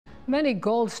Many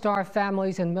Gold Star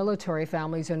families and military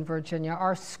families in Virginia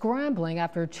are scrambling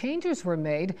after changes were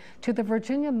made to the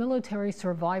Virginia Military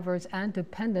Survivors and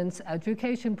Dependents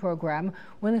Education Program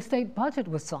when the state budget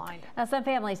was signed. Now, some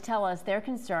families tell us they're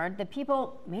concerned that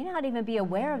people may not even be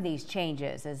aware of these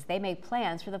changes as they make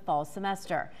plans for the fall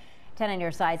semester. 10 on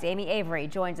your side's Amy Avery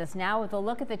joins us now with a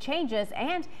look at the changes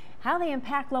and how they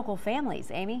impact local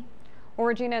families. Amy? Well,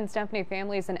 Regina and Stephanie,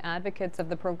 families and advocates of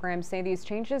the program say these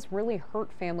changes really hurt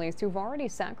families who've already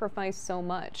sacrificed so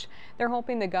much. They're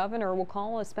hoping the governor will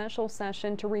call a special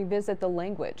session to revisit the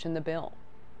language in the bill.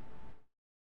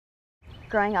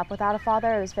 Growing up without a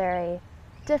father, it was very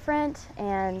different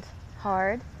and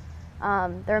hard.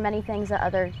 There were many things that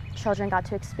other children got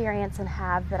to experience and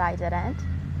have that I didn't.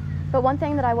 But one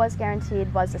thing that I was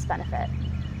guaranteed was this benefit.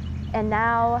 And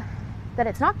now that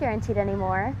it's not guaranteed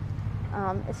anymore,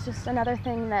 it's just another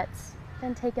thing that's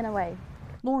been taken away.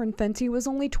 Lauren Fenty was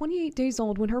only 28 days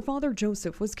old when her father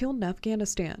Joseph was killed in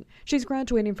Afghanistan. She's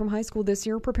graduating from high school this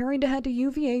year, preparing to head to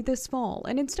UVA this fall.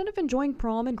 And instead of enjoying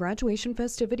prom and graduation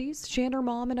festivities, she and her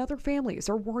mom and other families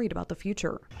are worried about the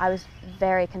future. I was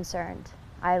very concerned.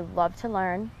 I love to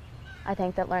learn. I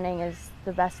think that learning is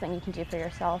the best thing you can do for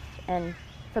yourself and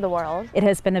for the world. It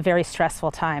has been a very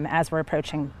stressful time as we're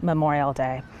approaching Memorial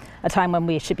Day, a time when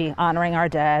we should be honoring our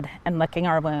dead and licking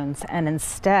our wounds, and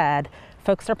instead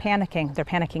folks are panicking. They're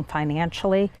panicking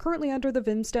financially. Currently under the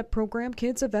VMSTEP program,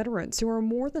 kids of veterans who are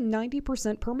more than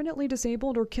 90% permanently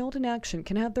disabled or killed in action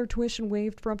can have their tuition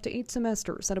waived for up to 8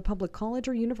 semesters at a public college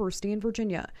or university in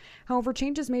Virginia. However,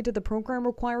 changes made to the program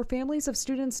require families of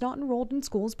students not enrolled in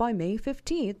schools by May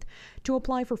 15th to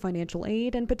apply for financial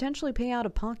aid and potentially pay out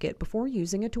of pocket before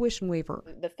using a tuition waiver.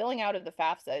 The filling out of the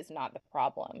FAFSA is not the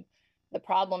problem. The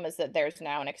problem is that there's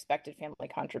now an expected family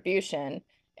contribution,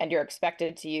 and you're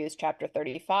expected to use Chapter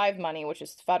 35 money, which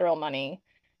is federal money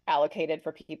allocated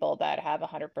for people that have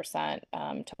 100%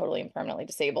 totally and permanently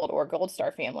disabled or Gold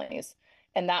Star families.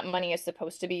 And that money is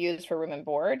supposed to be used for room and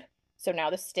board. So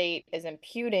now the state is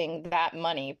imputing that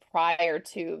money prior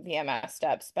to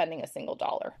VMSTEP spending a single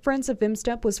dollar. Friends of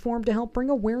VMSTEP was formed to help bring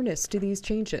awareness to these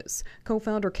changes.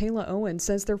 Co-founder Kayla Owen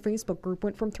says their Facebook group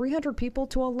went from 300 people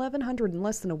to 1,100 in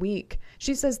less than a week.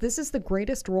 She says this is the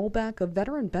greatest rollback of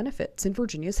veteran benefits in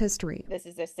Virginia's history. This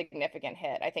is a significant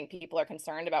hit. I think people are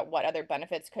concerned about what other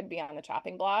benefits could be on the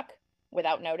chopping block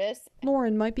without notice.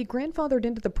 Lauren might be grandfathered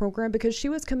into the program because she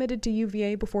was committed to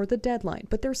UVA before the deadline,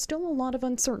 but there's still a lot of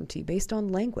uncertainty based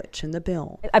on language in the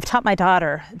bill. I've taught my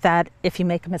daughter that if you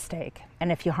make a mistake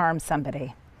and if you harm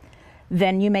somebody,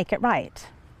 then you make it right.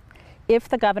 If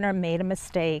the governor made a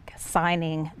mistake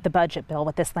signing the budget bill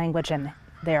with this language in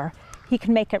there, he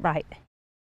can make it right.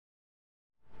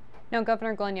 Now,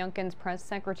 Governor Youngkin's press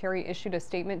secretary issued a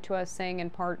statement to us saying in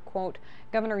part, quote,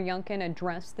 Governor Youngkin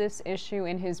addressed this issue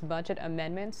in his budget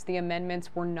amendments. The amendments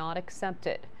were not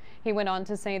accepted. He went on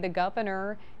to say the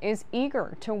governor is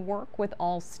eager to work with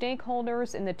all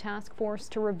stakeholders in the task force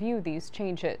to review these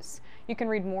changes. You can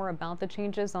read more about the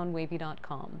changes on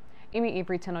wavy.com. Amy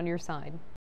Avery, 10 on your side.